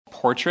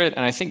portrait,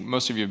 and I think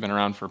most of you have been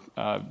around for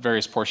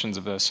various portions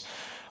of this.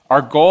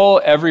 Our goal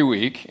every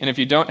week, and if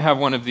you don't have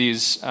one of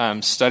these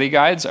study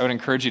guides, I would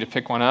encourage you to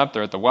pick one up.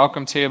 They're at the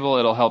welcome table.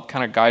 It'll help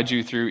kind of guide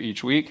you through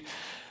each week.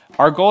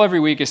 Our goal every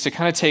week is to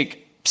kind of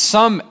take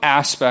some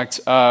aspect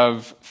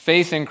of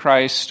faith in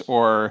Christ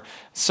or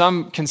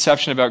some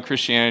conception about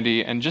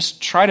Christianity and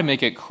just try to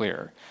make it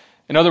clear.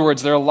 In other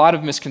words, there are a lot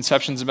of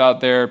misconceptions about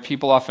there.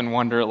 People often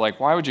wonder, like,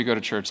 why would you go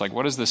to church? Like,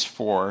 what is this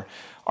for?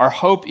 Our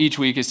hope each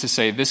week is to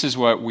say, this is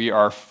what we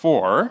are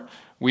for,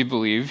 we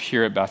believe,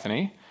 here at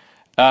Bethany.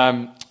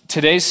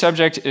 Today's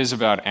subject is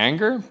about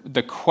anger.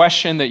 The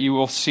question that you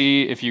will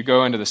see if you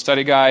go into the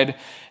study guide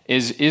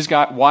is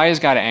why is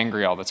God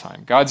angry all the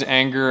time? God's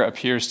anger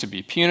appears to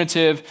be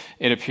punitive.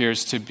 It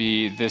appears to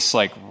be this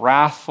like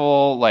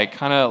wrathful, like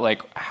kind of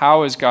like,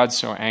 how is God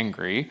so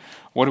angry?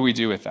 What do we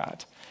do with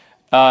that?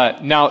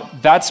 Now,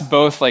 that's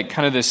both like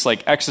kind of this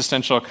like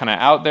existential kind of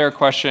out there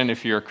question.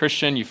 If you're a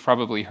Christian, you've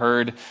probably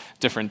heard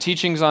different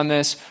teachings on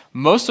this.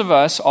 Most of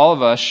us, all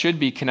of us, should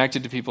be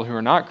connected to people who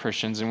are not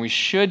Christians, and we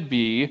should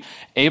be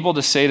able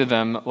to say to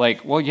them,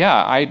 like, well,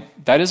 yeah,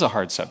 that is a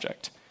hard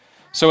subject.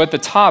 So at the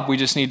top, we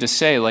just need to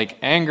say, like,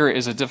 anger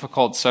is a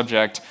difficult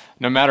subject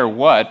no matter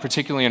what,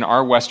 particularly in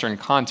our Western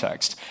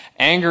context.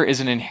 Anger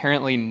is an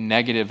inherently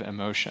negative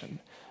emotion.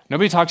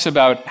 Nobody talks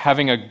about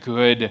having a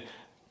good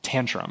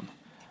tantrum.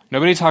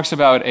 Nobody talks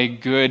about a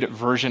good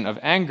version of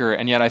anger,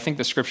 and yet I think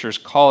the scriptures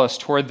call us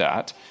toward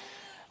that.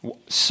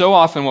 So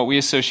often what we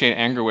associate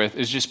anger with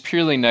is just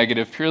purely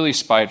negative, purely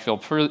spiteful,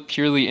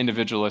 purely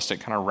individualistic,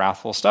 kind of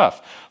wrathful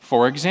stuff.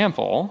 For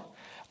example,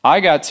 I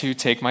got to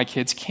take my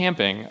kids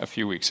camping a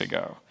few weeks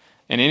ago.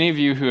 And any of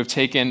you who have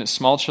taken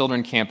small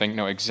children camping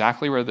know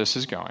exactly where this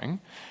is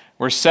going.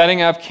 We're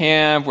setting up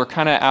camp. We're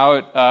kind of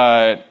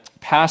out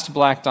past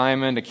Black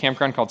Diamond, a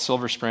campground called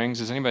Silver Springs.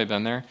 Has anybody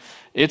been there?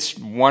 It's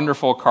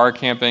wonderful car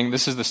camping.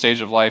 This is the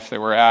stage of life that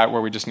we're at where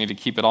we just need to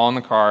keep it all in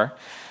the car.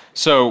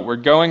 So we're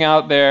going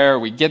out there.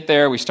 We get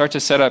there. We start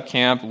to set up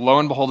camp. Lo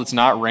and behold, it's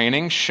not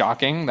raining.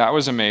 Shocking. That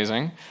was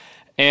amazing.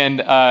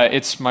 And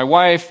it's my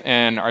wife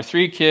and our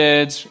 3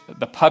 kids.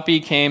 The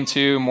puppy came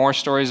too. More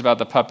stories about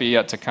the puppy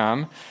yet to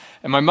come.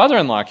 And my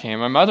mother-in-law came.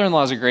 My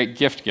mother-in-law is a great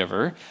gift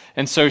giver.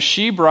 And so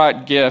she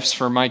brought gifts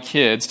for my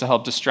kids to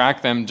help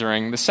distract them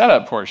during the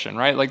setup portion,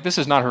 right? Like, this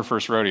is not her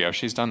first rodeo.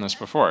 She's done this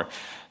before.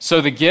 So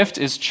the gift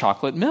is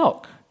chocolate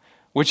milk,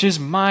 which is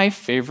my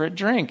favorite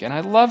drink. And I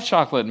love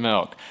chocolate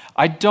milk.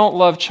 I don't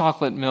love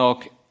chocolate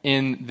milk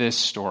in this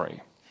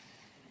story,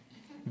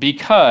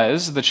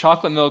 because the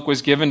chocolate milk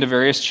was given to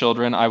various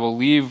children. I will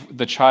leave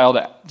the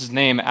child's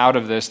name out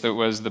of this that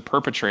was the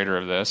perpetrator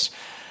of this.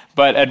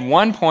 But at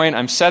one point,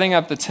 I'm setting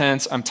up the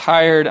tents. I'm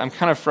tired. I'm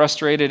kind of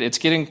frustrated. It's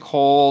getting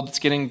cold. It's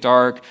getting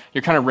dark.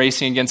 You're kind of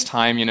racing against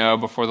time,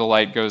 before the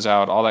light goes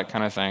out, all that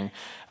kind of thing.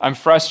 I'm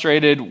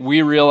frustrated.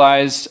 We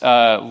realized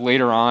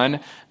later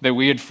on that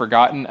we had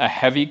forgotten a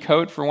heavy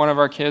coat for one of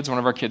our kids. One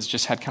of our kids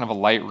just had kind of a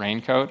light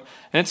raincoat.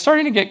 And it's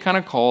starting to get kind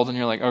of cold, and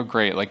you're like, oh,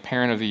 great, like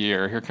parent of the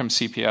year. Here comes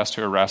CPS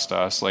to arrest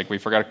us. Like, we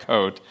forgot a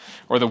coat.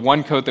 Or the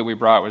one coat that we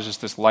brought was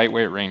just this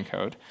lightweight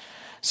raincoat.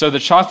 So the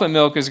chocolate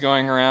milk is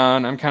going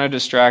around. I'm kind of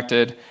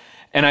distracted.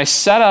 And I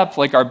set up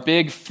like our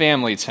big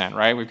family tent,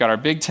 right? We've got our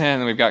big tent,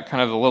 and we've got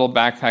kind of the little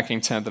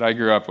backpacking tent that I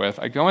grew up with.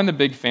 I go in the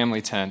big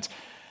family tent,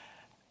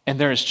 and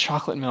there is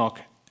chocolate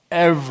milk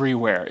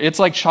everywhere. It's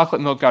like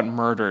chocolate milk got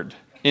murdered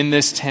in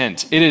this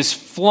tent. It is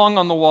flung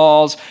on the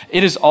walls.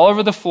 It is all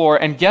over the floor.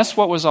 And guess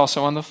what was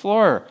also on the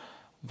floor?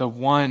 The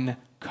one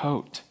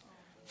coat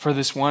for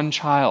this one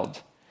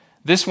child.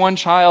 This one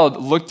child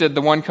looked at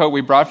the one coat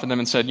we brought for them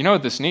and said, you know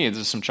what this needs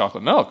is some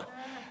chocolate milk,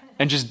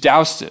 and just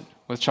doused it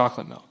with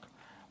chocolate milk.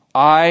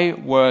 I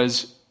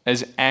was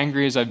as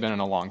angry as I've been in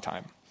a long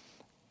time.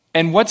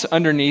 And what's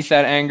underneath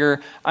that anger?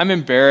 I'm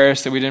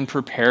embarrassed that we didn't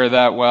prepare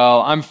that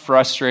well. I'm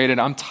frustrated.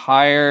 I'm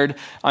tired.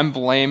 I'm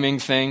blaming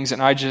things,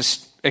 and I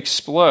just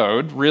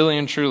explode, really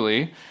and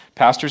truly.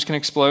 Pastors can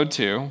explode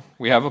too.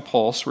 We have a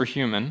pulse. We're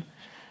human.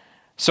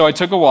 So I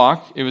took a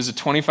walk. It was a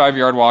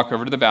 25-yard walk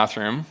over to the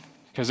bathroom,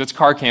 because it's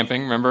car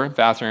camping, remember,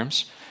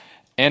 bathrooms.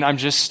 And I'm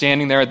just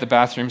standing there at the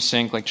bathroom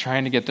sink, like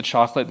trying to get the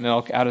chocolate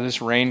milk out of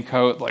this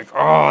raincoat, like,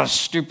 oh,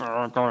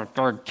 stupid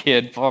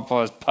kid, blah,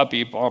 blah,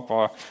 puppy, blah,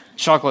 blah,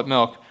 chocolate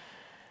milk.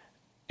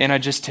 And I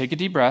just take a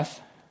deep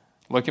breath,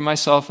 look at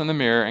myself in the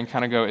mirror, and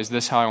kind of go, is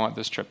this how I want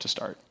this trip to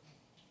start?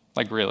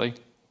 Like, really?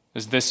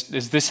 Is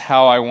this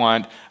how I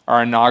want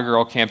our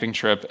inaugural camping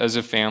trip as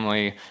a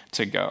family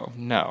to go?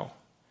 No.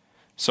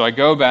 So I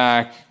go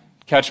back,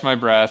 catch my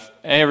breath.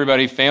 Hey,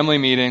 everybody, family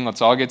meeting.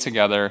 Let's all get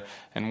together.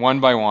 And one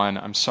by one,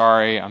 I'm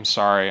sorry.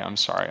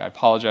 I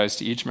apologize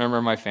to each member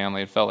of my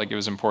family. It felt like it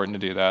was important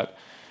to do that.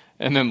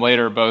 And then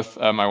later, both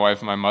my wife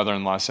and my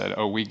mother-in-law said,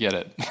 oh, we get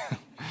it.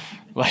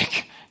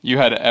 Like, you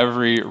had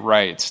every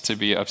right to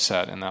be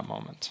upset in that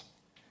moment.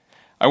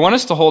 I want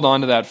us to hold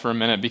on to that for a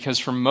minute, because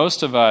for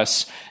most of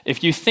us,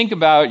 if you think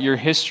about your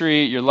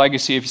history, your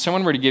legacy, if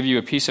someone were to give you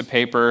a piece of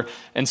paper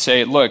and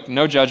say, look,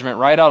 no judgment,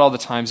 write out all the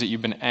times that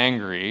you've been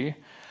angry,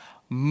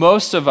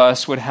 most of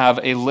us would have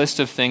a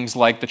list of things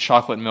like the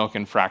chocolate milk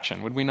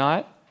infraction, would we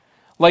not?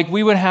 Like,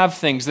 we would have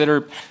things that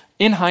are,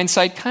 in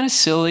hindsight, kind of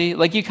silly.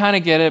 Like, you kind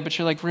of get it, but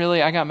you're like,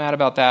 really? I got mad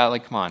about that?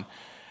 Like, come on.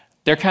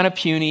 They're kind of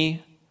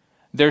puny.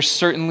 They're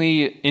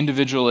certainly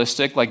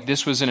individualistic. Like,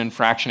 this was an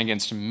infraction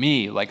against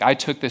me. Like, I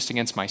took this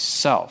against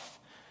myself.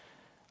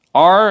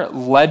 Our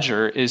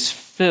ledger is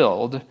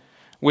filled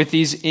with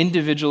these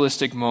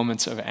individualistic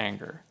moments of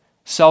anger,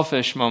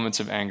 selfish moments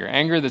of anger,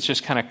 anger that's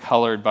just kind of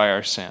colored by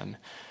our sin.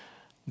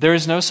 There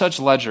is no such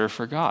ledger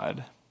for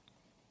God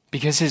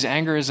because his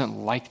anger isn't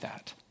like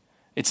that.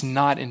 It's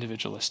not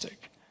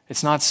individualistic.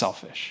 It's not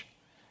selfish.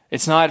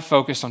 It's not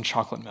focused on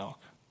chocolate milk.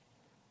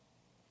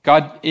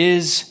 God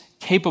is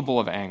capable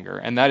of anger,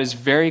 and that is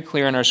very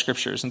clear in our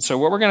scriptures. And so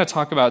what we're going to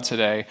talk about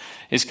today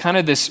is kind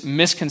of this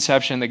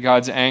misconception that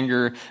God's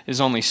anger is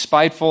only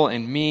spiteful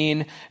and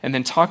mean, and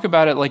then talk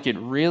about it like it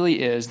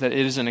really is, that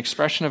it is an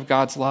expression of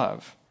God's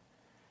love.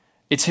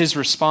 It's his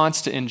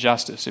response to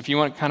injustice. If you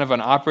want kind of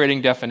an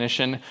operating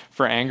definition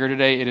for anger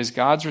today, it is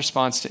God's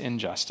response to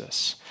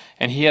injustice.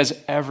 And he has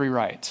every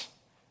right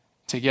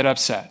to get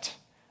upset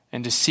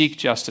and to seek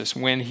justice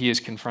when he is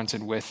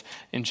confronted with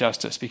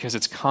injustice, because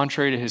it's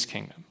contrary to his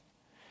kingdom.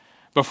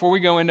 Before we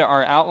go into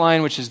our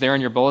outline, which is there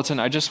in your bulletin,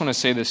 I just want to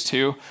say this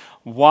too.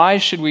 Why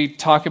should we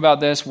talk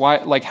about this?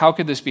 How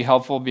could this be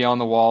helpful beyond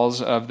the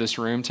walls of this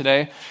room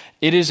today?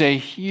 It is a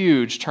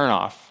huge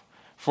turnoff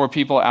for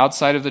people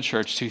outside of the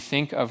church to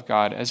think of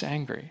God as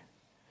angry.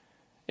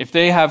 If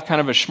they have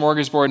kind of a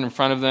smorgasbord in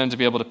front of them to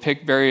be able to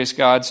pick various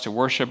gods to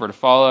worship or to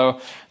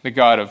follow, the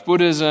God of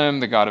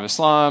Buddhism, the God of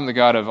Islam, the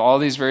God of all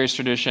these various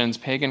traditions,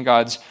 pagan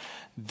gods,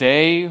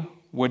 they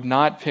would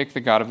not pick the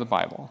God of the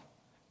Bible.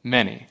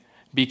 Many.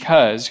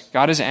 Because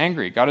God is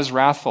angry. God is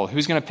wrathful.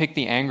 Who's going to pick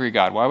the angry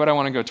God? Why would I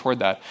want to go toward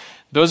that?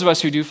 Those of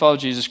us who do follow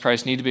Jesus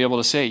Christ need to be able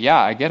to say, yeah,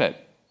 I get it.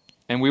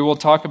 And we will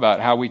talk about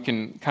how we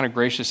can kind of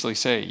graciously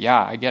say,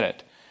 yeah, I get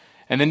it.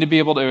 And then to be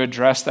able to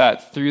address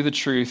that through the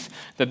truth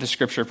that the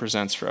Scripture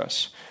presents for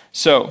us.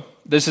 So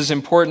this is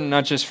important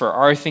not just for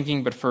our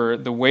thinking, but for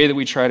the way that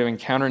we try to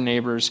encounter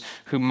neighbors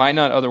who might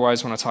not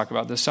otherwise want to talk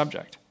about this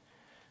subject.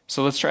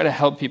 So let's try to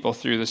help people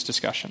through this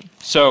discussion.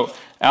 So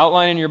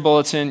outline in your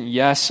bulletin,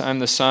 yes, I'm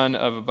the son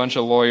of a bunch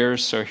of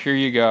lawyers, so here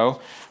you go.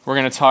 We're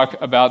going to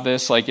talk about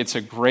this like it's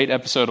a great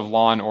episode of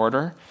Law and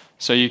Order.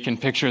 So you can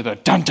picture the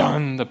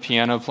dun-dun, the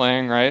piano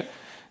playing, right?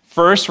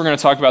 First, we're going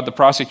to talk about the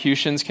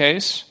prosecution's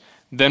case.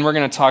 Then we're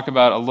going to talk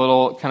about a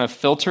little kind of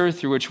filter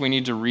through which we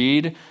need to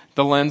read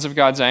the lens of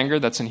God's anger.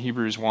 That's in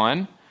Hebrews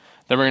 1.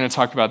 Then we're going to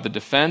talk about the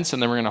defense,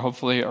 and then we're going to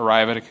hopefully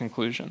arrive at a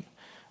conclusion.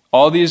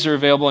 All these are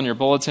available in your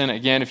bulletin.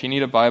 Again, if you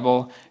need a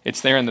Bible,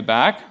 it's there in the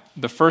back.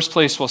 The first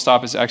place we'll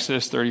stop is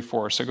Exodus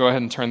 34, so go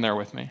ahead and turn there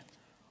with me.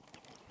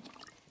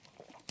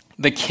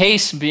 The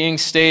case being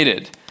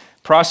stated.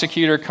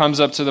 Prosecutor comes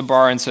up to the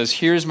bar and says,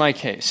 here's my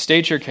case.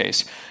 State your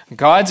case.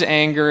 God's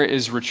anger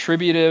is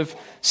retributive,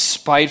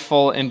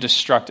 spiteful, and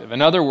destructive.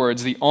 In other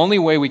words, the only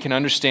way we can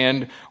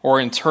understand or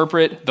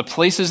interpret the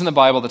places in the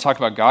Bible that talk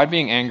about God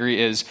being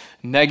angry is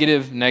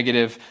negative,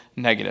 negative,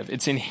 negative.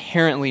 It's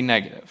inherently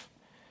negative.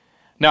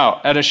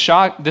 Now,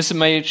 this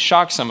may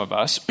shock some of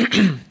us.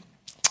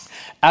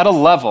 At a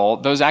level,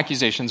 those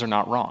accusations are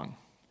not wrong.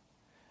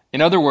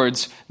 In other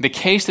words, the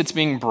case that's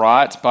being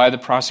brought by the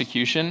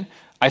prosecution,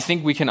 I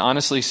think we can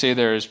honestly say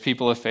there is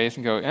people of faith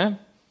and go,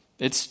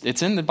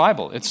 it's in the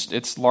Bible.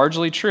 It's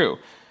largely true.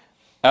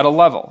 At a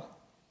level.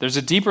 There's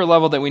a deeper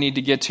level that we need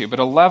to get to. But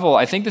a level,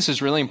 I think this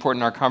is really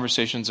important in our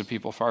conversations of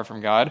people far from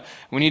God.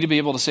 We need to be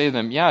able to say to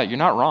them, yeah, you're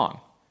not wrong.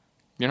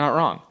 You're not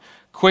wrong.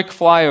 Quick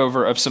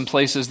flyover of some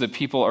places that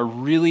people are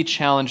really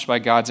challenged by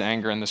God's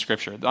anger in the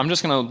Scripture. I'm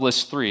just going to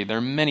list 3. There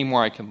are many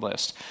more I could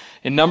list.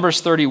 In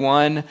Numbers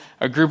 31,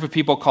 a group of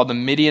people called the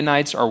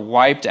Midianites are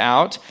wiped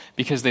out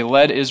because they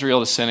led Israel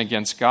to sin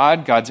against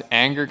God. God's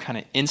anger kind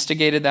of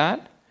instigated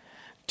that.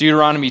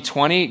 Deuteronomy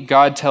 20,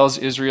 God tells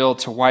Israel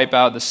to wipe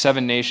out the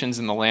 7 nations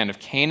in the land of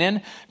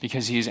Canaan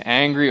because he's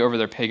angry over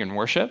their pagan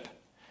worship.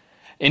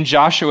 In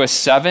Joshua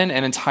 7,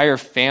 an entire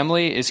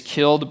family is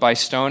killed by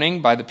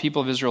stoning, by the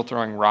people of Israel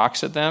throwing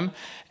rocks at them.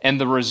 And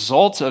the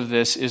result of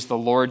this is the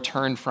Lord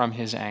turned from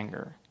his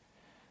anger.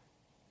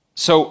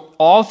 So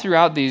all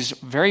throughout these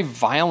very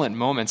violent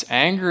moments,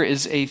 anger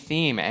is a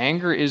theme.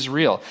 Anger is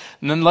real.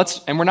 And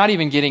we're not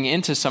even getting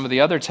into some of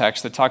the other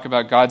texts that talk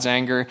about God's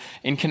anger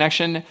in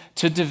connection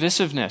to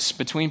divisiveness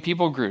between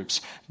people groups,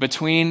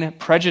 between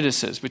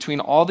prejudices, between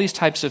all these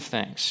types of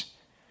things.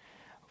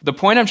 The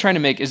point I'm trying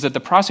to make is that the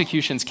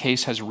prosecution's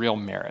case has real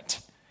merit,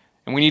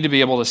 and we need to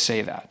be able to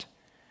say that.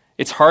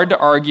 It's hard to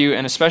argue,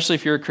 and especially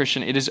if you're a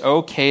Christian, it is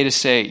okay to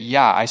say,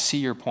 yeah, I see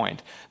your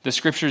point. The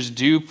Scriptures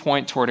do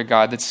point toward a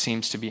God that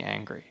seems to be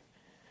angry.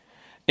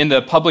 In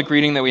the public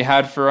reading that we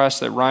had for us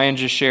that Ryan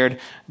just shared,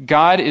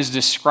 God is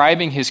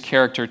describing his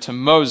character to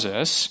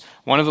Moses,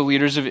 one of the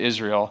leaders of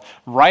Israel,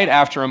 right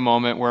after a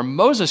moment where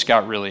Moses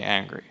got really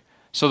angry.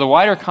 So the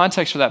wider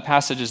context for that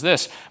passage is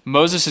this.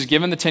 Moses is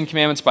given the Ten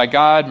Commandments by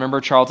God.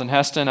 Remember Charlton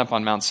Heston up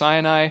on Mount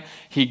Sinai?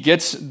 He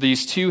gets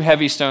these 2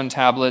 heavy stone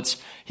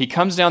tablets. He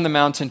comes down the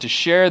mountain to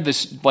share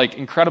this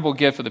incredible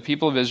gift with the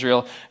people of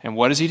Israel. And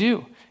what does he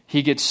do?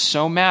 He gets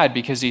so mad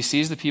because he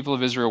sees the people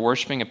of Israel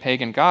worshiping a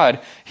pagan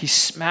god. He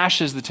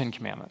smashes the Ten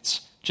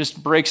Commandments,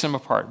 just breaks them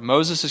apart.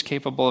 Moses is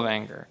capable of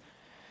anger.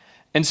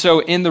 And so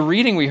in the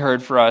reading we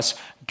heard for us,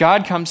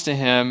 God comes to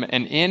him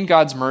and in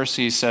God's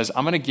mercy says,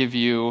 I'm going to give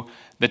you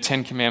the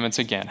Ten Commandments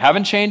again.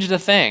 Haven't changed a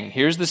thing.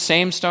 Here's the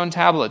same stone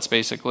tablets,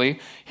 basically.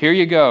 Here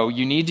you go.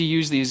 You need to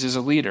use these as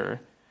a leader.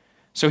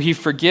 So he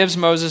forgives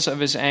Moses of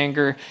his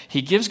anger.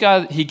 He gives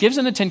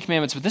him the Ten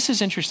Commandments, but this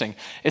is interesting.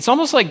 It's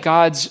almost like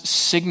God's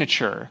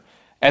signature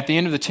at the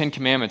end of the Ten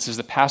Commandments is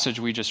the passage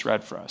we just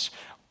read for us.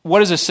 What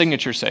does a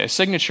signature say? A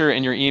signature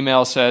in your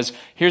email says,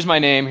 here's my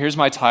name, here's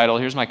my title,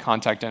 here's my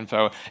contact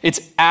info.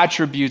 It's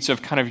attributes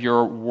of kind of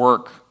your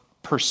work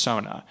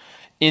persona.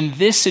 In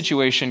this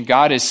situation,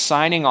 God is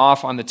signing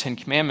off on the Ten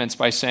Commandments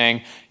by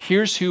saying,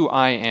 here's who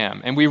I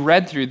am. And we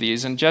read through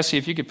these, and Jesse,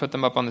 if you could put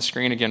them up on the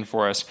screen again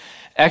for us.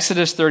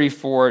 Exodus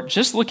 34,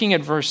 just looking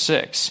at verse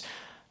 6,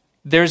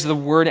 there's the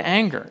word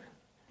anger.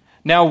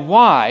 Now,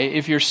 why,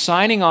 if you're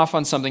signing off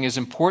on something as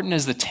important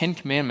as the Ten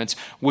Commandments,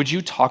 would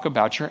you talk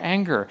about your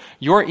anger?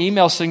 Your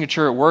email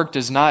signature at work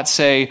does not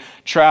say,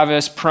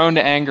 Travis, prone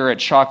to anger at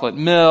chocolate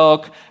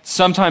milk,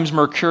 sometimes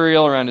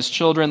mercurial around his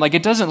children.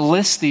 It doesn't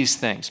list these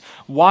things.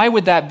 Why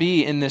would that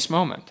be in this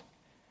moment?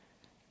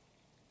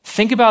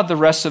 Think about the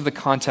rest of the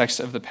context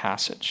of the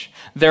passage.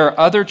 There are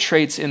other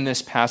traits in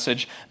this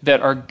passage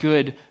that are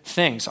good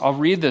things. I'll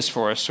read this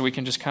for us so we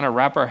can just kind of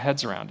wrap our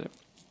heads around it.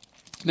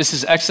 This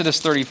is Exodus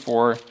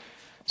 34,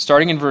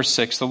 starting in verse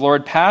 6. The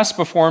Lord passed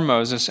before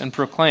Moses and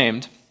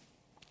proclaimed,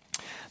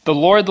 the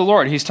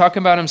Lord, he's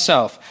talking about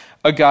himself,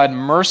 a God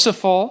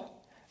merciful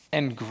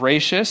and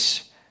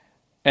gracious,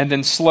 and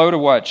then slow to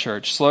what,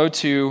 church? Slow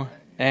to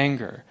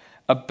anger,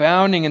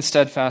 abounding in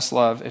steadfast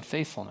love and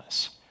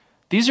faithfulness.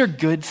 These are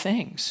good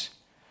things.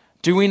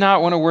 Do we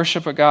not want to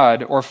worship a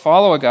God, or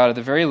follow a God at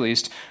the very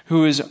least,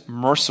 who is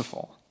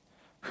merciful,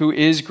 who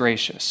is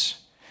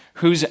gracious,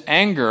 whose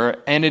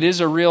anger, and it is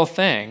a real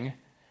thing,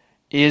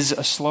 is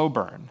a slow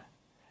burn,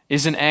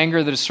 is an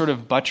anger that is sort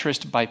of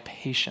buttressed by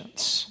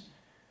patience?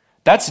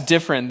 That's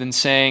different than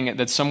saying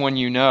that someone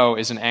you know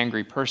is an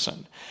angry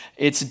person.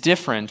 It's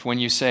different when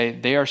you say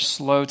they are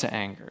slow to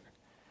anger.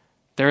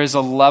 There is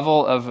a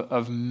level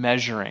of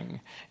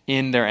measuring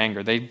in their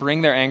anger. They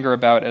bring their anger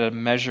about at a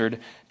measured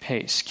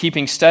pace,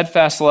 keeping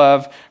steadfast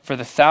love for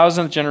the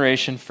 1,000th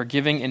generation,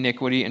 forgiving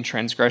iniquity and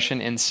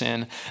transgression and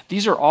sin.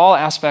 These are all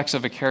aspects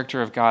of a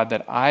character of God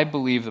that I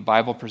believe the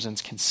Bible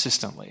presents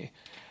consistently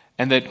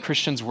and that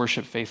Christians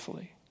worship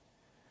faithfully.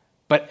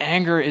 But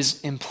anger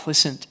is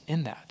implicit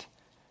in that.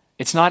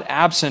 It's not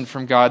absent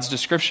from God's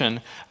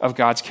description of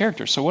God's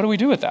character. So what do we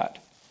do with that?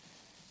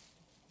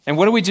 And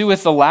what do we do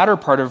with the latter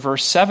part of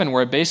verse 7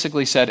 where it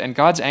basically said, and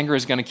God's anger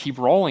is going to keep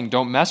rolling.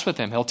 Don't mess with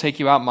him. He'll take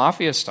you out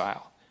mafia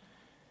style.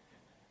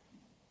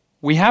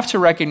 We have to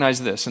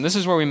recognize this, and this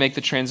is where we make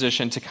the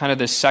transition to kind of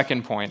this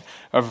second point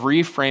of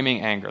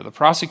reframing anger. The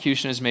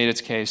prosecution has made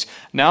its case.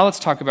 Now let's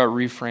talk about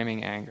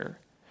reframing anger.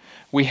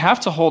 We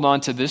have to hold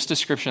on to this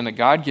description that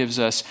God gives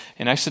us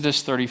in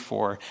Exodus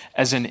 34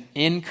 as an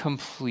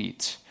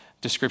incomplete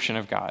description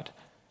of God.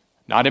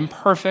 Not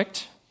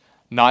imperfect,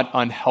 not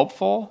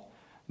unhelpful,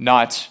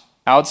 not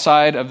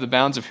outside of the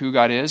bounds of who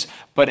God is,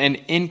 but an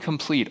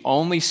incomplete,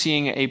 only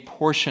seeing a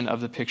portion of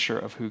the picture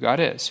of who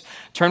God is.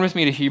 Turn with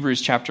me to Hebrews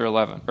chapter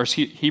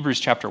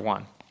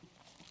 1.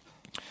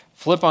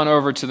 Flip on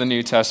over to the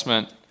New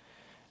Testament.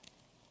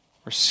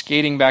 We're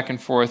skating back and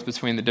forth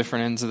between the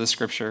different ends of the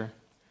scripture.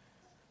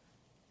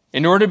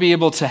 In order to be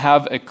able to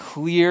have a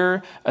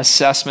clear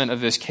assessment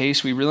of this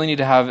case, we really need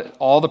to have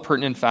all the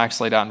pertinent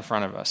facts laid out in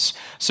front of us.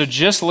 So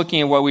just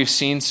looking at what we've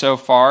seen so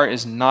far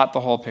is not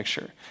the whole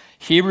picture.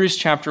 Hebrews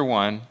chapter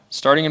 1,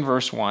 starting in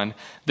verse 1,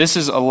 this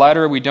is a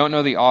letter, we don't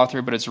know the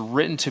author, but it's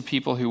written to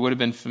people who would have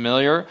been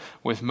familiar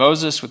with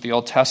Moses, with the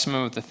Old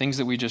Testament, with the things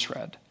that we just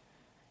read.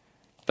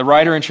 The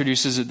writer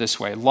introduces it this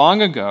way.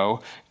 Long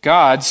ago,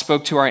 God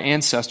spoke to our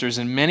ancestors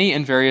in many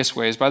and various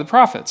ways by the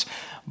prophets.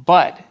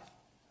 But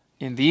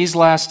in these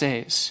last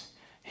days,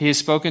 he has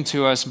spoken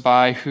to us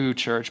by who,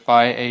 church?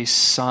 By a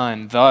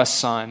Son, the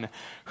Son,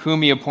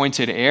 whom he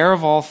appointed heir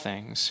of all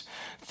things,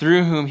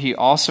 through whom he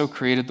also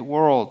created the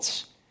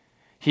worlds.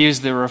 He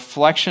is the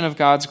reflection of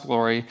God's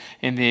glory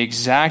and the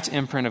exact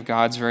imprint of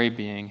God's very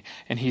being,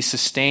 and he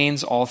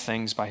sustains all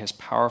things by his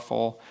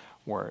powerful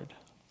word.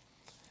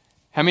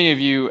 How many of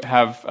you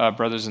have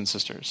brothers and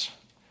sisters?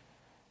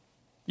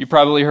 You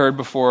probably heard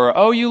before,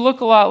 oh, you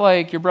look a lot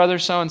like your brother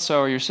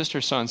so-and-so or your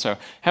sister so-and-so.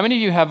 How many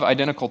of you have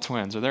identical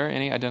twins? Are there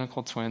any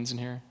identical twins in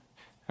here?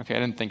 Okay, I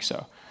didn't think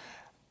so.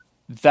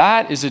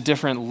 That is a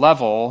different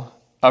level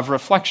of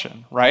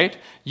reflection, right?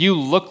 You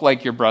look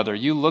like your brother,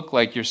 you look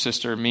like your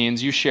sister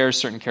means you share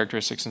certain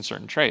characteristics and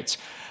certain traits.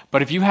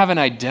 But if you have an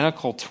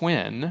identical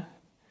twin,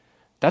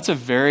 That's a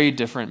very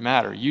different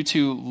matter. You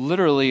two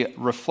literally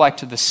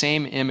reflect the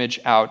same image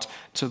out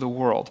to the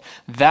world.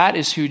 That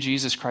is who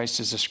Jesus Christ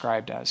is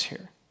described as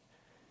here.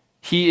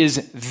 He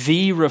is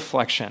the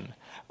reflection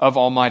of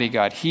Almighty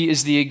God. He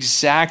is the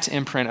exact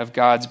imprint of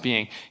God's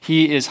being.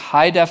 He is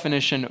high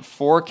definition,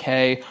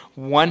 4K,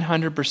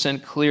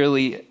 100%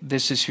 clearly,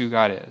 this is who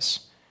God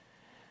is.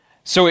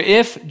 So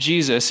if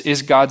Jesus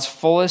is God's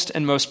fullest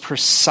and most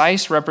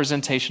precise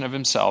representation of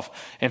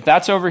himself, if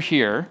that's over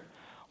here,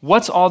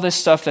 what's all this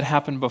stuff that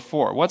happened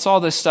before? What's all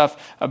this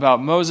stuff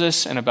about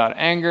Moses and about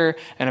anger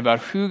and about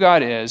who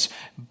God is?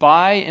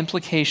 By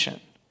implication,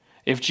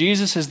 if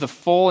Jesus is the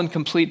full and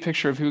complete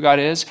picture of who God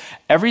is,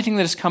 everything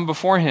that has come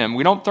before him,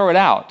 we don't throw it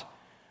out.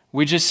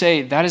 We just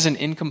say that is an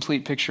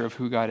incomplete picture of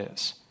who God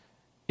is.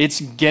 It's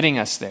getting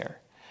us there.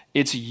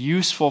 It's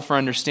useful for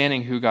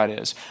understanding who God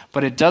is,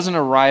 but it doesn't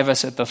arrive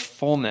us at the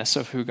fullness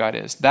of who God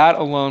is. That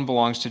alone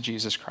belongs to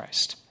Jesus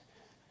Christ.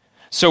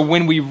 So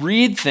when we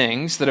read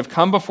things that have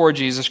come before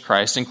Jesus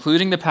Christ,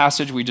 including the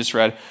passage we just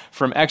read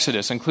from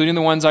Exodus, including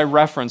the ones I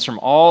referenced from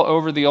all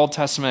over the Old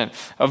Testament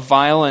of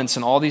violence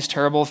and all these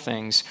terrible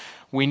things,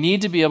 we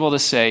need to be able to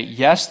say,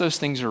 yes, those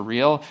things are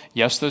real.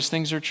 Yes, those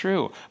things are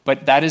true.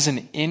 But that is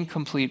an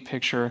incomplete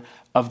picture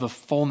of the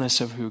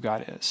fullness of who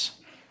God is,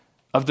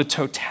 of the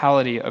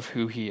totality of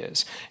who he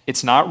is.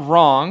 It's not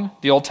wrong.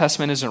 The Old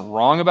Testament isn't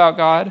wrong about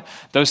God.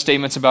 Those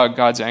statements about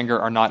God's anger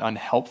are not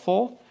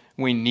unhelpful.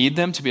 We need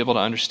them to be able to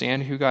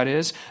understand who God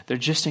is. They're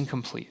just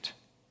incomplete.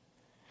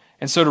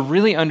 And so to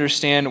really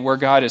understand where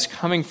God is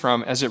coming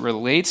from as it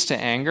relates to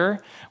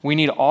anger, we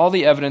need all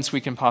the evidence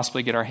we can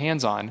possibly get our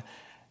hands on.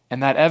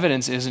 And that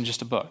evidence isn't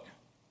just a book.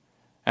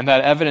 And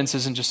that evidence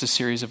isn't just a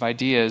series of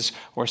ideas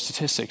or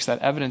statistics. That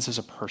evidence is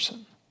a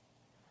person.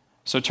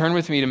 So turn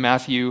with me to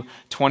Matthew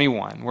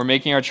 21. We're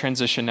making our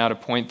transition now to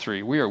point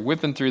 3. We are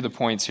whipping through the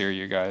points here,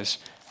 you guys.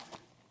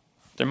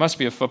 There must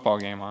be a football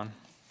game on.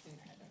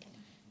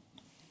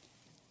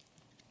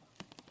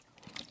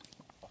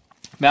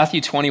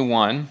 Matthew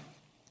 21,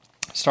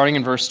 starting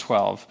in verse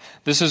 12.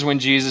 This is when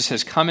Jesus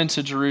has come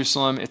into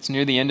Jerusalem. It's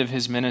near the end of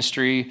his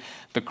ministry.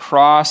 The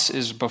cross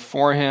is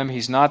before him.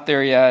 He's not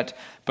there yet,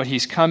 but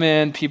he's come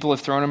in. People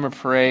have thrown him a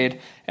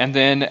parade. And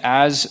then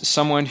as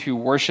someone who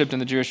worshiped in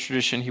the Jewish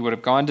tradition, he would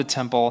have gone to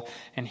temple.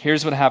 And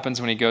here's what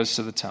happens when he goes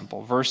to the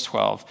temple. Verse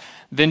 12.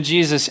 Then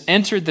Jesus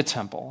entered the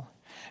temple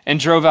and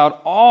drove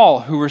out all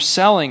who were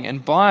selling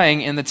and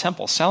buying in the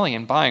temple. Selling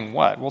and buying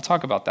what? We'll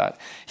talk about that.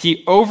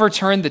 He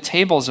overturned the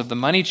tables of the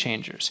money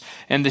changers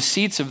and the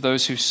seats of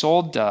those who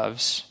sold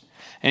doves.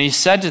 And he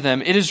said to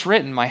them, "It is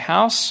written, my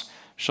house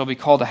shall be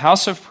called a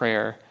house of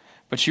prayer,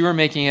 but you are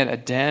making it a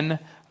den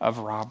of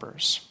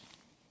robbers."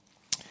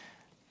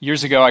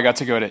 Years ago, I got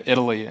to go to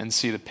Italy and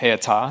see the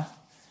Pietà.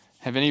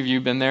 Have any of you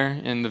been there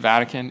in the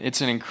Vatican?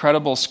 It's an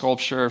incredible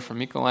sculpture from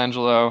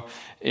Michelangelo.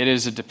 It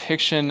is a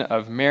depiction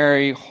of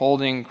Mary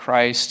holding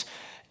Christ.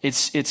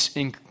 It's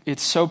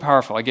so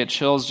powerful. I get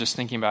chills just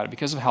thinking about it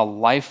because of how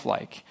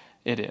lifelike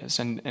it is.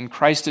 And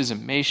Christ is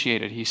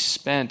emaciated. He's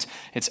spent.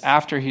 It's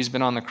after he's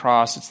been on the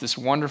cross. It's this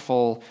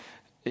wonderful,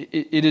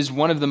 it is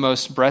one of the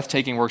most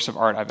breathtaking works of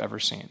art I've ever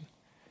seen.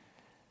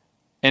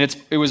 And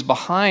it was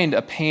behind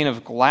a pane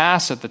of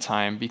glass at the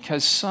time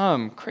because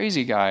some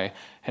crazy guy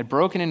had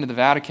broken into the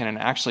Vatican and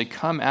actually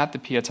come at the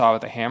Pietà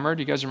with a hammer.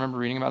 Do you guys remember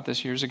reading about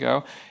this years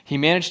ago? He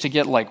managed to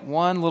get like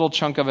one little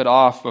chunk of it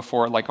off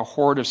before like a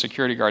horde of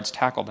security guards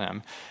tackled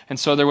him. And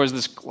so there was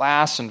this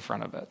glass in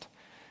front of it.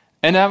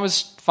 And that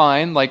was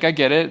fine. Like, I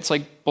get it. It's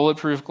like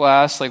bulletproof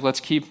glass. Like,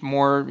 let's keep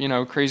more,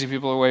 crazy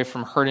people away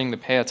from hurting the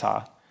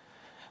Pietà.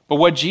 But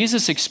what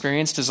Jesus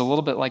experienced is a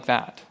little bit like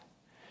that.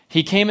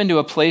 He came into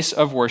a place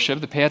of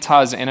worship. The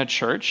Pietà is in a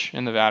church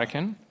in the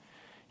Vatican.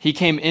 He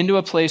came into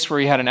a place where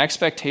he had an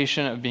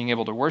expectation of being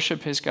able to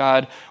worship his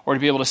God or to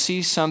be able to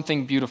see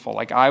something beautiful,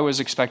 like I was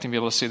expecting to be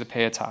able to see the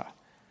Pietà.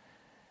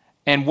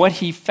 And what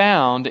he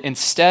found,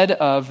 instead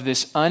of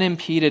this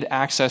unimpeded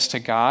access to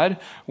God,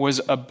 was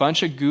a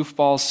bunch of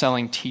goofballs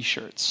selling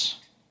T-shirts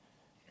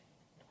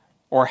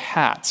or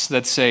hats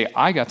that say,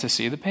 "I got to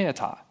see the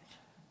Pietà."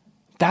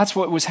 That's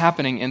what was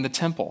happening in the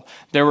temple.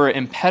 There were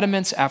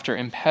impediments after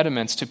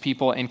impediments to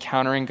people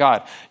encountering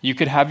God. You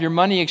could have your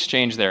money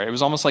exchanged there. It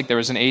was almost like there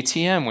was an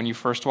ATM when you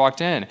first walked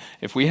in.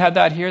 If we had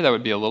that here, that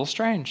would be a little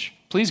strange.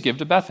 Please give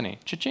to Bethany.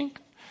 Cha-chink.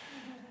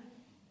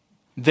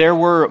 There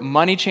were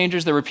money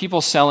changers. There were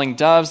people selling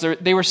doves.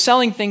 They were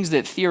selling things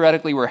that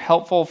theoretically were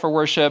helpful for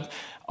worship,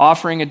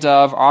 offering a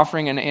dove,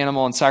 offering an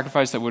animal and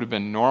sacrifice that would have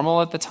been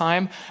normal at the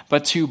time.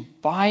 But to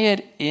buy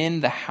it in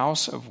the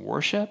house of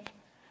worship,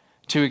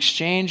 to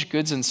exchange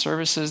goods and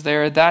services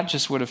there, that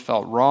just would have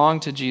felt wrong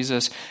to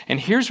Jesus. And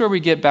here's where we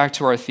get back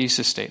to our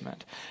thesis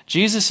statement.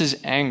 Jesus is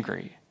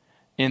angry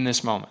in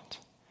this moment.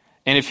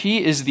 And if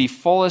he is the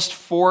fullest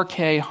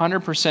 4K,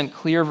 100%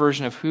 clear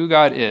version of who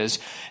God is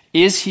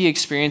he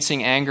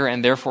experiencing anger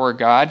and therefore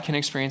God can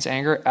experience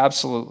anger?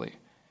 Absolutely.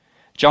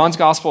 John's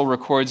gospel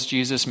records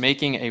Jesus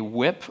making a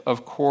whip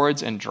of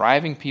cords and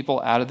driving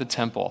people out of the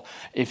temple.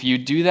 If you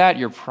do that,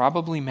 you're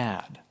probably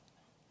mad.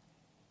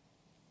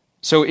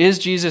 So is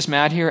Jesus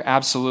mad here?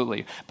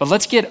 Absolutely. But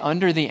let's get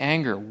under the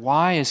anger.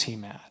 Why is he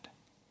mad?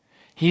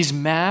 He's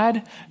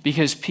mad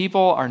because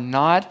people are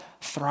not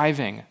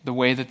thriving the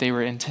way that they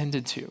were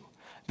intended to.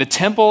 The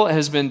temple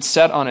has been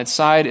set on its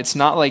side. It's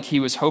not like he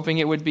was hoping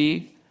it would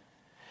be.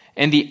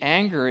 And the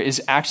anger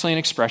is actually an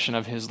expression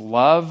of his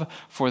love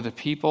for the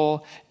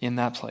people in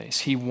that place.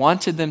 He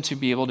wanted them to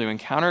be able to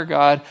encounter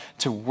God,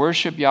 to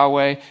worship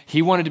Yahweh.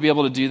 He wanted to be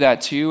able to do that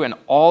too, and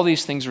all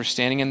these things were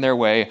standing in their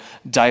way,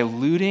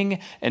 diluting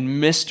and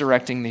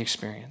misdirecting the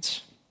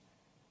experience.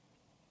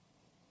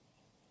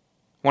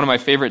 One of my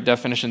favorite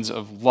definitions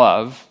of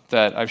love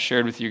that I've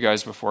shared with you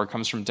guys before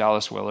comes from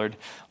Dallas Willard.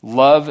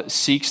 Love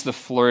seeks the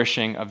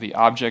flourishing of the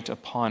object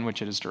upon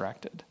which it is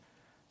directed.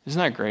 Isn't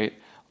that great?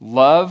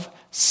 Love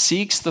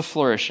seeks the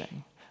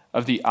flourishing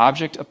of the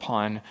object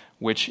upon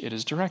which it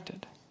is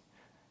directed.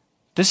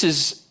 This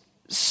is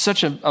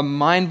such a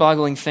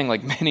mind-boggling thing,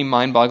 like many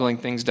mind-boggling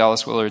things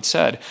Dallas Willard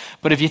said.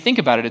 But if you think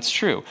about it, it's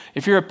true.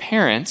 If you're a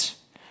parent,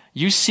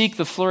 you seek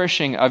the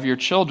flourishing of your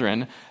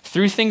children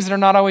through things that are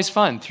not always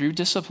fun, through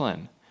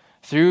discipline,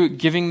 through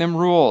giving them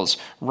rules,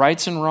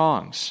 rights and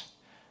wrongs.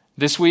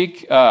 This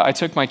week, I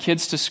took my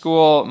kids to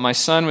school. My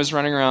son was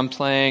running around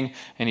playing,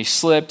 and he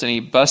slipped, and he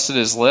busted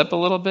his lip a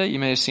little bit. You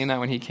may have seen that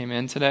when he came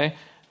in today.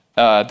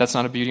 That's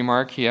not a beauty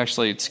mark. He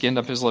actually skinned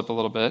up his lip a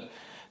little bit.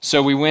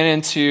 So we went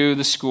into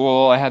the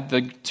school. I had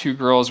the two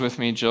girls with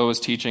me. Jill was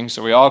teaching.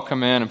 So we all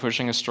come in and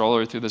pushing a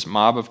stroller through this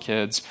mob of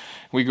kids.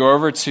 We go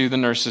over to the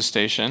nurse's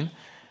station,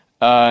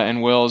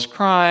 and Will's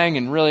crying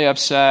and really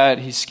upset.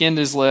 He skinned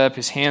his lip.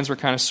 His hands were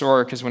kind of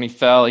sore because when he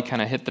fell, he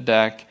kind of hit the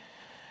deck.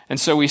 And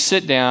so we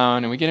sit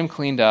down and we get him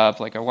cleaned up.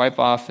 Like I wipe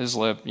off his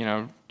lip,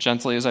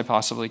 gently as I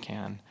possibly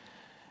can.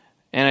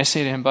 And I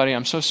say to him, buddy,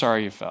 I'm so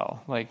sorry you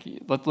fell. Like,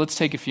 let's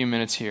take a few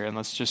minutes here and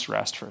let's just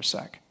rest for a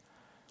sec.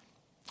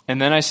 And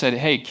then I said,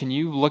 hey, can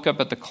you look up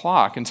at the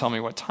clock and tell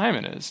me what time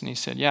it is? And he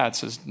said, yeah, it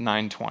says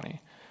 9:20. And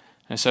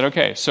I said,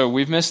 okay, so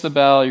we've missed the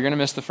bell. You're going to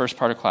miss the first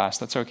part of class.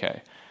 That's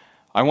okay.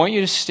 I want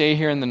you to stay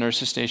here in the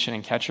nurse's station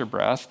and catch your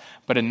breath.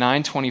 But at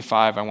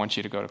 9:25, I want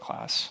you to go to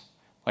class.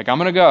 Like, I'm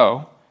going to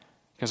go,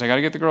 because I got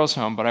to get the girls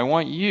home, but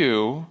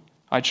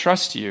I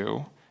trust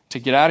you to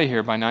get out of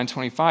here by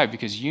 9:25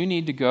 because you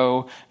need to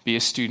go be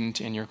a student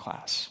in your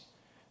class.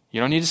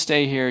 You don't need to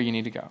stay here, you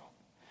need to go.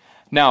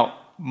 Now,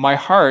 my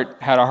heart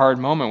had a hard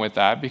moment with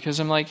that because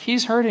I'm like,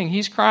 he's hurting,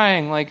 he's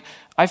crying, like,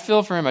 I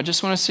feel for him, I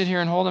just want to sit here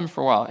and hold him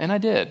for a while, and I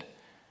did.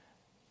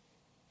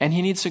 And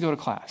he needs to go to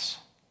class.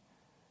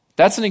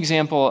 That's an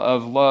example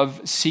of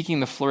love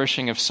seeking the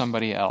flourishing of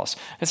somebody else.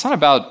 It's not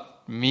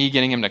about me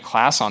getting him to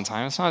class on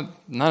time. It's not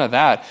none of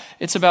that.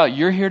 It's about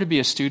you're here to be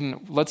a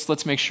student.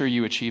 Let's make sure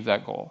you achieve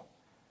that goal.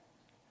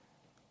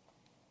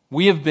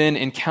 We have been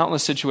in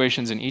countless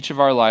situations in each of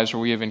our lives where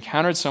we have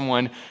encountered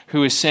someone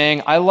who is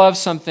saying, I love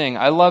something,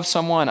 I love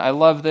someone, I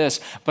love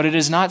this, but it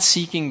is not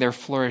seeking their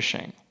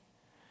flourishing.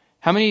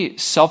 How many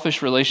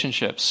selfish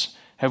relationships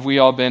have we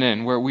all been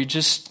in where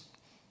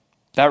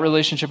that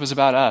relationship is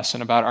about us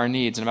and about our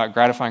needs and about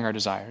gratifying our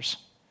desires?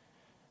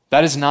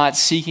 That is not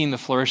seeking the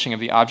flourishing of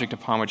the object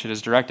upon which it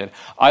is directed.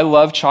 I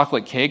love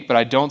chocolate cake, but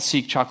I don't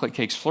seek chocolate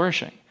cake's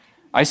flourishing.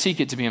 I seek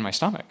it to be in my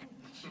stomach.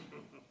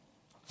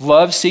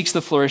 Love seeks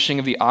the flourishing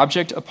of the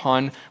object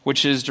upon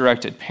which it is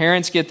directed.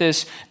 Parents get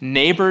this.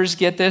 Neighbors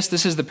get this.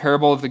 This is the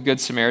parable of the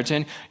Good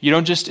Samaritan. You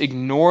don't just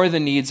ignore the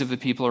needs of the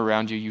people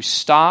around you. You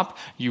stop,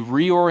 you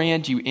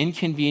reorient, you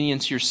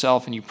inconvenience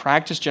yourself, and you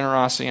practice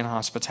generosity and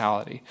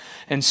hospitality.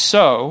 And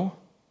so,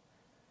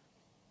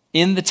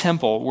 in the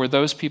temple, were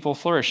those people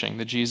flourishing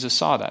that Jesus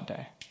saw that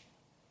day?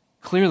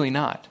 Clearly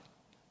not.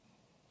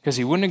 Because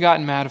he wouldn't have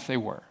gotten mad if they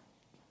were.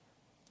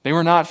 They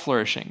were not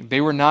flourishing.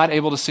 They were not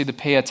able to see the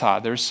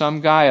Peatah. There's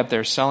some guy up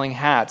there selling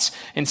hats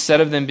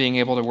instead of them being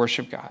able to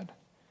worship God.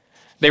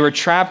 They were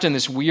trapped in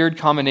this weird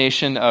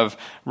combination of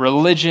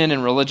religion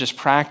and religious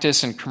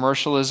practice and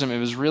commercialism. It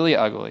was really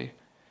ugly.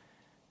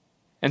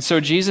 And so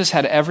Jesus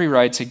had every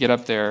right to get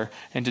up there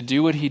and to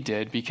do what he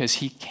did because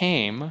he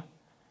came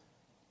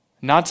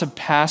not to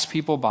pass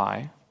people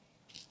by,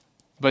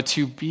 but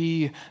to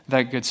be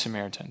that Good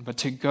Samaritan, but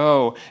to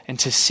go and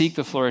to seek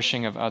the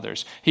flourishing of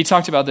others. He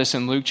talked about this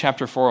in Luke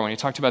chapter 4 when he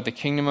talked about the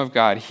kingdom of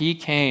God. He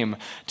came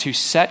to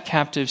set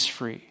captives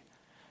free,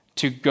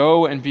 to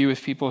go and be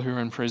with people who are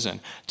in prison,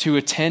 to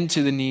attend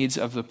to the needs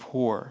of the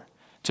poor,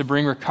 to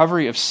bring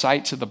recovery of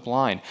sight to the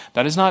blind.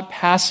 That is not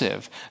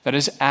passive, that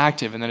is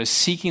active, and that is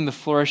seeking the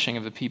flourishing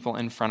of the people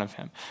in front of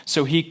him.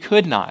 So he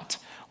could not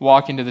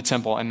walk into the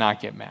temple and not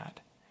get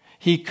mad.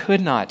 He could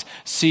not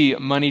see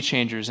money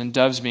changers and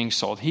doves being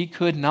sold. He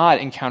could not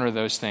encounter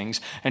those things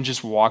and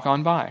just walk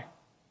on by.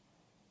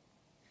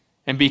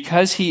 And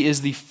because he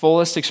is the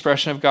fullest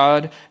expression of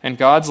God and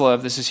God's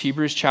love, this is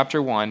Hebrews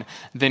chapter 1,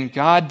 then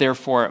God,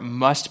 therefore,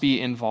 must be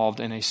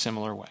involved in a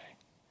similar way.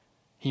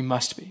 He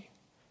must be.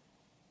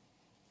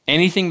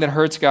 Anything that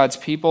hurts God's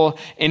people,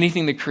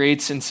 anything that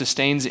creates and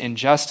sustains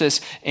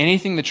injustice,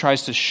 anything that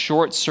tries to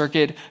short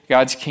circuit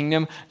God's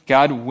kingdom,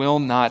 God will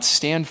not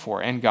stand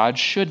for, and God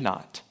should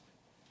not.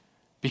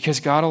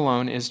 Because God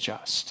alone is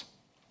just.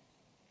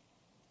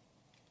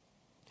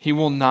 He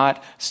will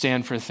not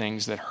stand for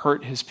things that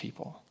hurt his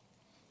people.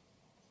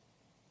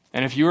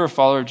 And if you are a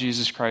follower of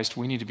Jesus Christ,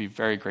 we need to be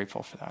very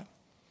grateful for that.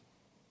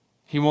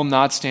 He will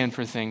not stand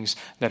for things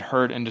that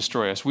hurt and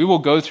destroy us. We will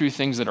go through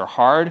things that are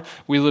hard.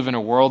 We live in a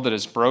world that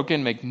is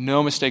broken. Make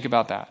no mistake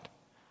about that.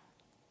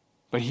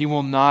 But he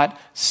will not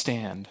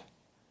stand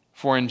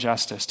for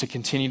injustice to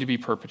continue to be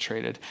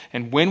perpetrated.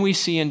 And when we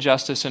see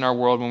injustice in our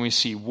world, when we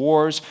see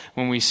wars,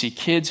 when we see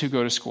kids who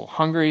go to school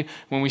hungry,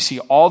 when we see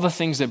all the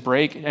things that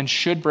break and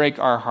should break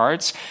our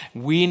hearts,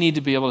 we need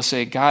to be able to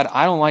say, God,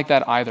 I don't like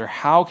that either.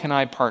 How can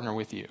I partner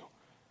with you?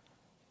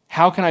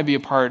 How can I be a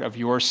part of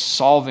your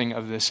solving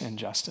of this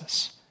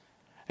injustice?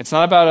 It's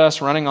not about us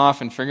running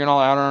off and figuring it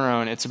all out on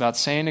our own. It's about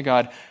saying to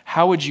God,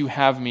 how would you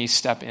have me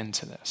step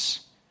into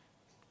this?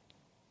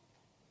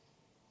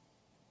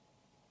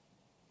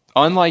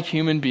 Unlike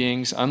human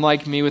beings,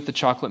 unlike me with the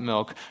chocolate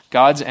milk,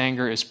 God's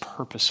anger is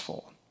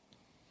purposeful.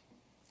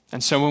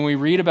 And so when we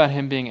read about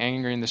him being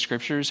angry in the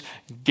scriptures,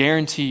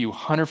 guarantee you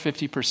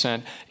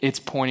 150% it's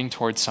pointing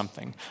towards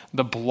something.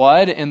 The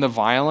blood and the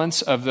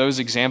violence of those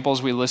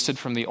examples we listed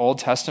from the Old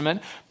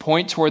Testament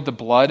point toward the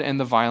blood and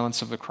the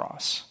violence of the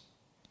cross.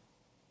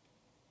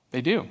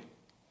 They do.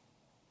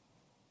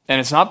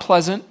 And it's not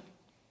pleasant.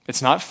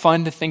 It's not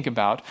fun to think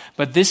about,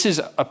 but this is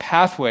a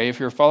pathway, if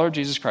you're a follower of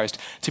Jesus Christ,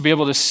 to be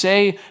able to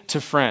say to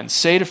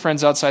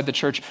friends outside the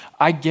church,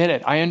 I get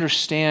it. I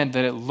understand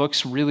that it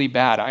looks really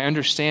bad. I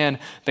understand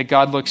that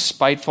God looks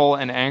spiteful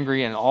and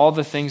angry and all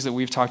the things that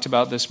we've talked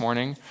about this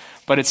morning,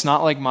 but it's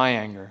not like my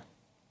anger,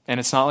 and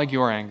it's not like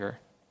your anger.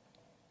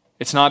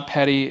 It's not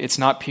petty. It's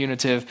not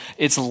punitive.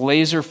 It's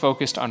laser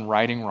focused on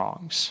righting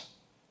wrongs.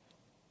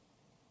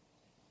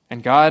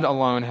 And God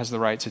alone has the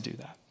right to do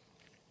that.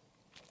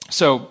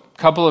 So, a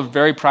couple of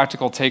very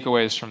practical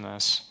takeaways from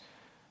this.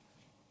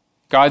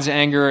 God's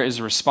anger is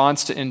a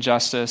response to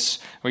injustice.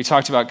 We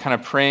talked about kind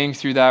of praying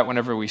through that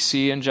whenever we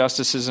see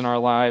injustices in our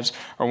lives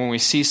or when we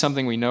see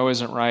something we know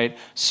isn't right,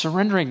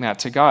 surrendering that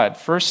to God.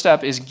 First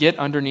step is get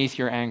underneath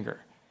your anger.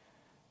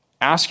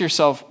 Ask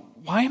yourself,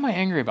 why am I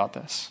angry about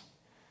this?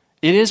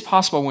 It is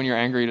possible when you're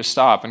angry to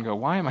stop and go,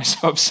 why am I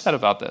so upset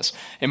about this?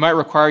 It might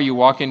require you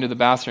walking into the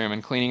bathroom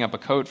and cleaning up a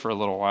coat for a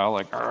little while,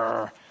 like,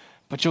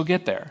 but you'll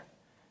get there.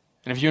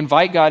 And if you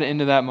invite God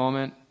into that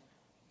moment,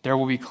 there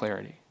will be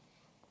clarity.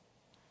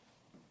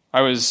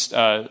 I was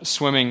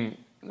swimming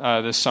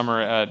this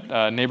summer at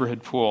a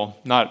neighborhood pool,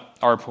 not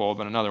our pool,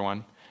 but another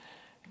one.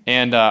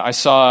 And I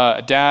saw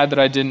a dad that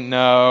I didn't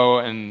know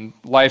and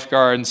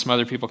lifeguard and some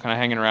other people kind of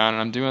hanging around,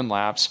 and I'm doing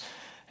laps.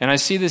 And I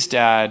see this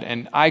dad,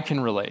 and I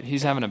can relate.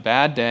 He's having a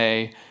bad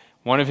day.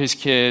 One of his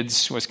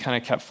kids was kind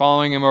of kept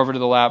following him over to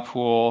the lap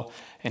pool.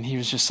 And he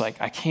was just like,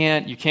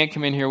 you can't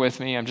come in here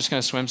with me. I'm just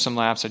going to swim some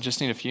laps. I just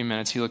need a few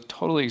minutes. He looked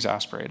totally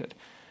exasperated.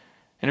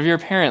 And if you're a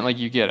parent, like,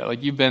 you get it.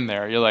 Like, you've been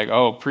there. You're like,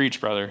 oh, preach,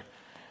 brother.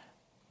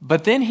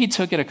 But then he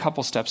took it a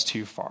couple steps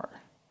too far.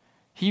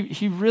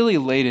 He really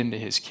laid into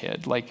his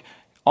kid, like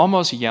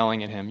almost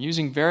yelling at him,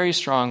 using very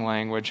strong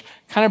language,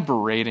 kind of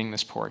berating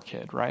this poor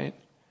kid, right?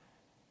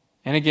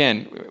 And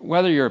again,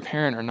 whether you're a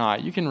parent or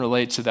not, you can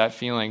relate to that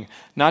feeling,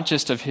 not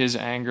just of his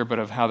anger, but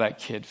of how that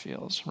kid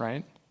feels,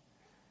 right?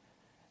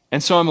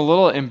 And so I'm a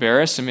little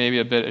embarrassed and maybe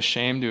a bit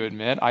ashamed to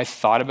admit, I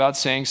thought about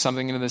saying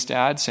something to this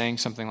dad, saying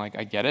something like,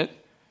 I get it.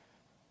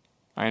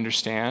 I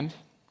understand.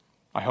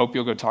 I hope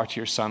you'll go talk to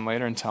your son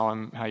later and tell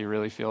him how you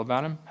really feel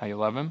about him, how you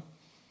love him.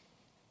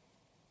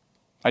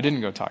 I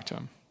didn't go talk to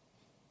him.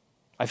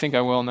 I think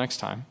I will next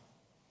time.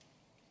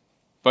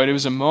 But it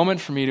was a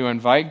moment for me to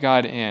invite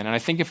God in. And I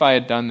think if I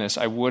had done this,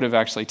 I would have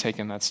actually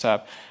taken that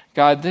step.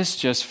 God, this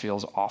just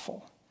feels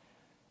awful.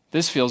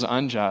 This feels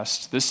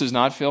unjust. This does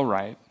not feel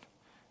right.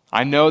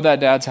 I know that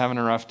dad's having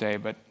a rough day,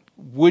 but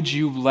would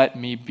you let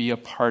me be a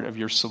part of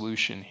your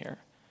solution here?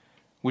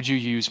 Would you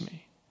use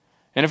me?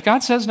 And if God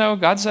says no,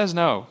 God says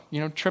no.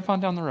 Trip on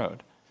down the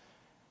road.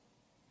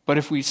 But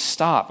if we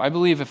stop, I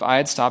believe if I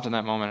had stopped in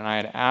that moment and I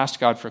had asked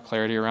God for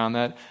clarity around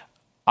that,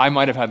 I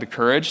might have had the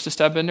courage to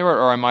step into it,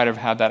 or I might have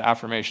had that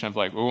affirmation of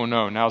like, oh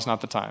no, now's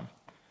not the time.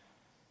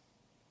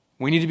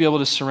 We need to be able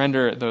to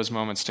surrender those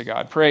moments to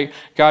God. Pray,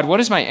 God, what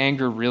is my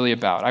anger really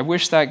about? I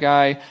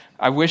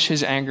wish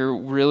his anger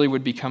really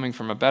would be coming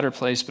from a better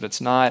place, but it's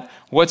not.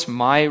 What's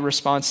my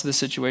response to the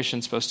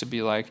situation supposed to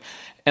be like?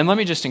 And let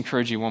me just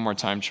encourage you one more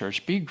time,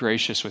 church. Be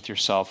gracious with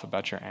yourself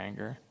about your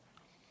anger.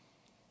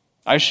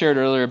 I shared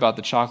earlier about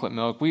the chocolate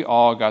milk. We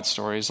all got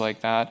stories like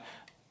that.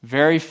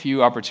 Very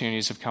few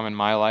opportunities have come in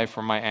my life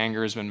where my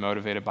anger has been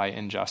motivated by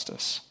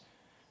injustice,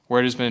 where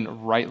it has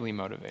been rightly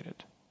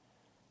motivated.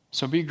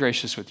 So be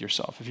gracious with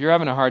yourself. If you're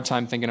having a hard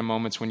time thinking of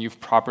moments when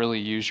you've properly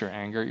used your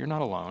anger, you're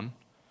not alone.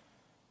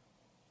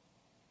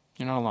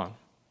 You're not alone.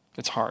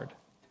 It's hard.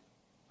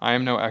 I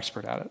am no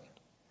expert at it.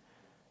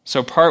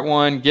 So part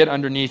 1, get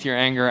underneath your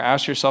anger.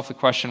 Ask yourself the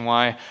question,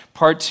 why?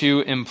 Part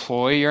 2,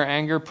 employ your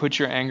anger. Put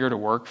your anger to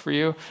work for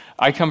you.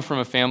 I come from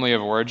a family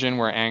of origin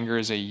where anger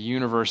is a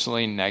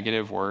universally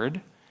negative word.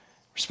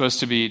 We're supposed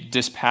to be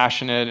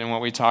dispassionate in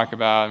what we talk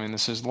about. I mean,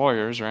 this is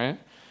lawyers, right?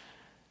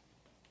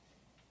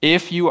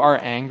 If you are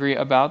angry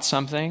about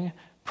something,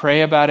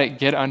 Pray about it,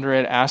 get under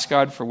it, ask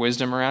God for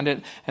wisdom around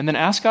it, and then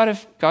ask God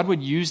if God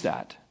would use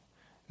that.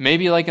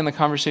 Maybe like in the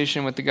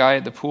conversation with the guy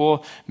at the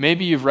pool,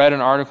 maybe you've read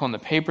an article in the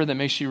paper that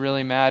makes you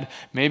really mad.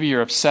 Maybe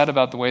you're upset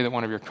about the way that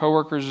one of your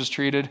coworkers was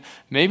treated.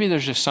 Maybe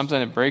there's just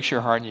something that breaks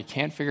your heart and you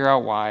can't figure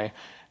out why.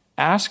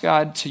 Ask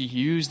God to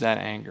use that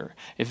anger.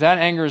 If that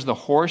anger is the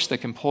horse that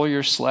can pull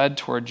your sled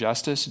toward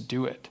justice,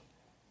 do it.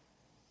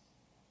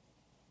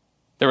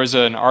 There was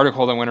an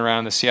article that went around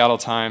in the Seattle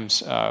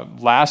Times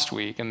last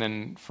week, and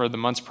then for the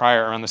months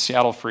prior around the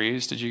Seattle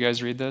freeze. Did you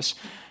guys read this?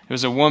 It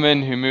was a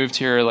woman who moved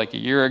here like a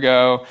year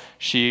ago.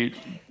 She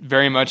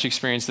very much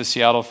experienced the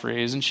Seattle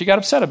freeze, and she got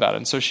upset about it.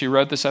 And so she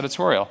wrote this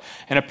editorial.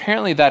 And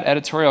apparently that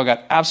editorial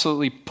got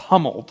absolutely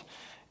pummeled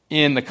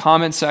in the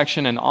comment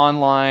section and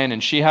online,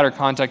 and she had her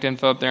contact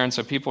info up there, and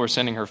so people were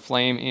sending her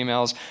flame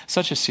emails.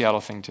 Such a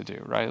Seattle thing to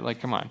do, right? Like,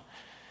 come on.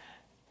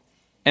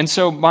 And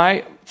so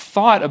my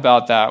thought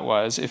about that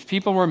was, if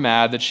people were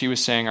mad that she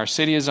was saying our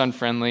city is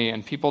unfriendly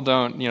and people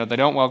don't, they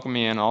don't welcome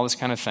me in, all this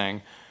kind of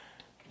thing,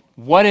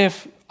 what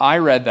if I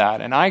read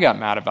that and I got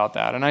mad about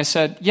that and I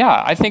said,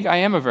 yeah, I think I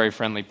am a very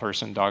friendly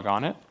person,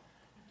 doggone it.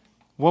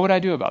 What would I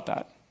do about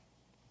that?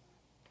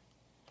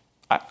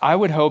 I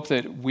would hope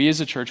that we as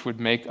a church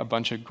would make a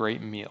bunch of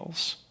great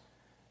meals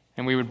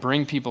and we would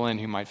bring people in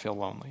who might feel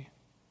lonely.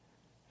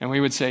 And we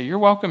would say, you're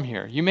welcome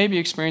here. You may be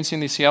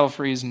experiencing the Seattle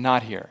freeze,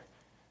 not here.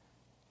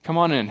 Come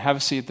on in, have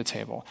a seat at the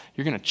table.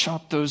 You're going to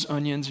chop those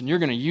onions and you're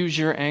going to use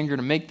your anger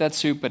to make that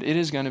soup, but it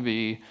is going to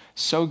be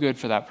so good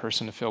for that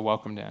person to feel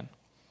welcomed in.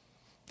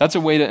 That's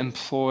a way to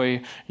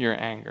employ your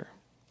anger.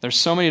 There's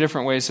so many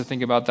different ways to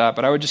think about that,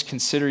 but I would just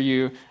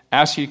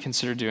ask you to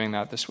consider doing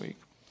that this week.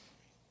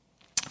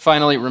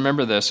 Finally,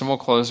 remember this, and we'll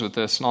close with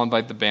this, and I'll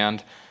invite the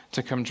band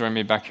to come join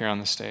me back here on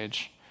the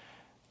stage.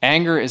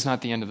 Anger is not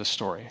the end of the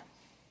story.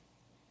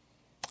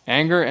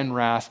 Anger and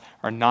wrath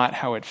are not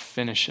how it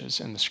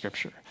finishes in the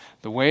Scripture.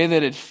 The way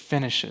that it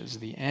finishes,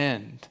 the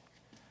end,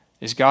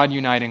 is God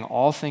uniting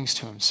all things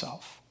to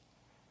himself.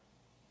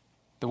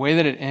 The way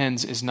that it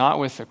ends is not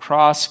with the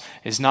cross,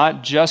 is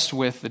not just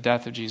with the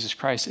death of Jesus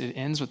Christ. It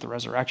ends with the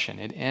resurrection.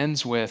 It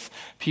ends with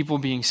people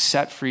being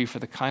set free for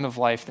the kind of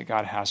life that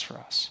God has for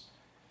us.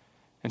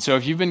 And so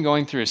if you've been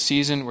going through a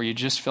season where you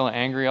just feel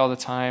angry all the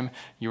time,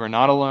 you are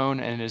not alone,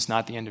 and it is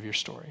not the end of your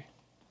story.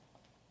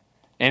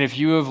 And if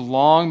you have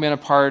long been a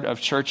part of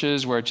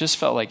churches where it just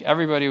felt like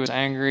everybody was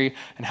angry,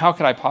 and how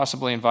could I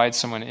possibly invite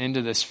someone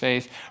into this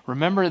faith,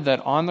 remember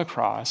that on the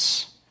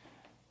cross,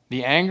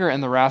 the anger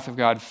and the wrath of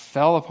God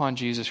fell upon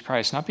Jesus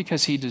Christ, not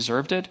because he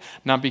deserved it,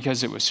 not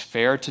because it was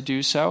fair to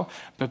do so,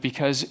 but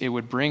because it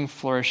would bring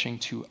flourishing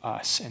to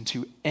us and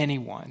to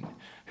anyone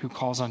who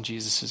calls on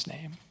Jesus'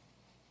 name.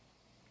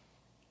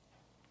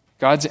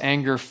 God's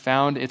anger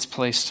found its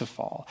place to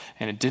fall,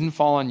 and it didn't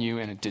fall on you,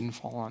 and it didn't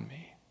fall on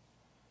me.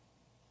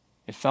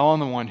 It fell on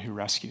the one who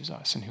rescues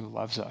us and who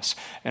loves us.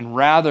 And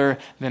rather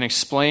than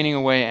explaining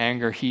away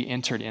anger, he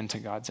entered into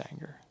God's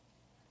anger,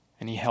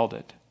 and he held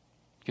it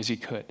because he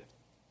could.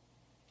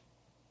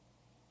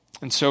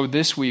 And so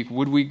this week,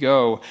 would we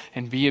go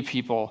and be a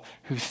people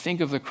who think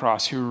of the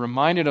cross, who are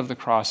reminded of the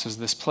cross as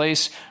this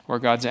place where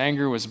God's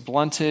anger was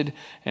blunted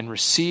and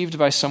received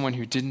by someone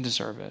who didn't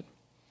deserve it,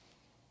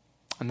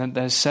 and that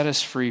has set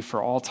us free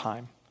for all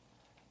time,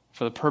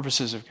 for the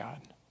purposes of God.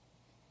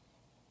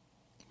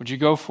 Would you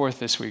go forth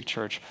this week,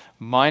 church,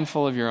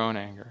 mindful of your own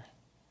anger,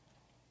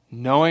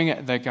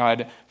 knowing that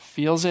God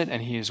feels it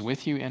and he is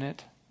with you in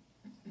it,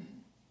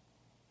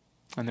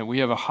 and that we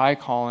have a high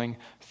calling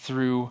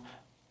through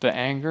the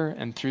anger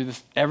and through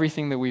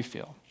everything that we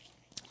feel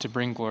to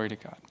bring glory to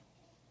God.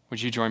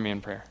 Would you join me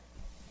in prayer?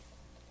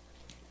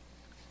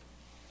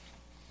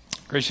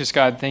 Gracious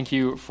God, thank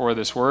you for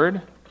this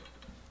word.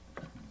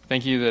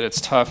 Thank you that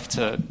it's tough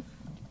to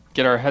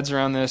get our heads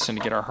around this and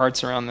to get our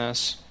hearts around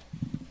this.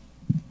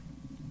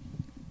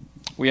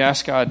 We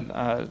ask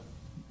God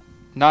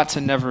not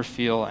to never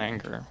feel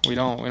anger. We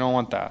don't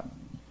want that.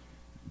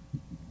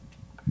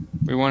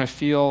 We want to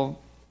feel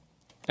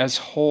as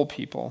whole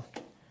people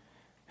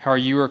how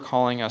you are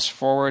calling us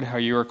forward, how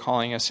you are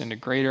calling us into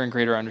greater and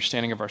greater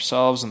understanding of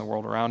ourselves and the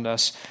world around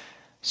us,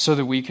 so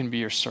that we can be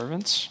your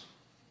servants,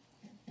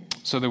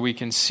 so that we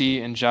can see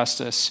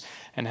injustice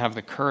and have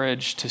the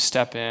courage to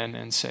step in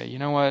and say, you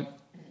know what,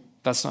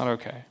 that's not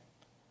okay.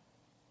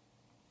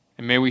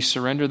 And may we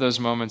surrender those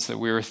moments that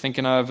we were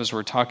thinking of as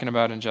we're talking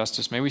about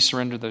injustice. May we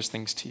surrender those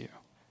things to you.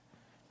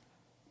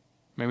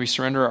 May we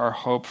surrender our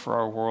hope for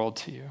our world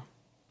to you.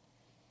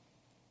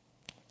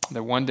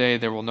 That one day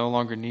there will no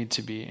longer need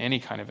to be any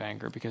kind of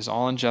anger because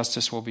all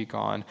injustice will be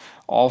gone,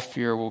 all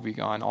fear will be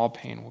gone, all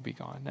pain will be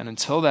gone. And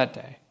until that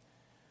day,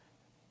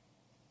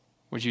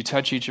 would you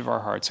touch each of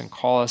our hearts and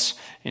call us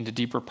into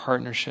deeper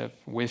partnership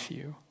with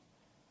you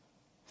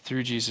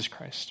through Jesus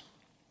Christ?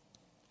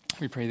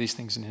 We pray these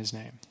things in his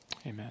name.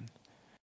 Amen.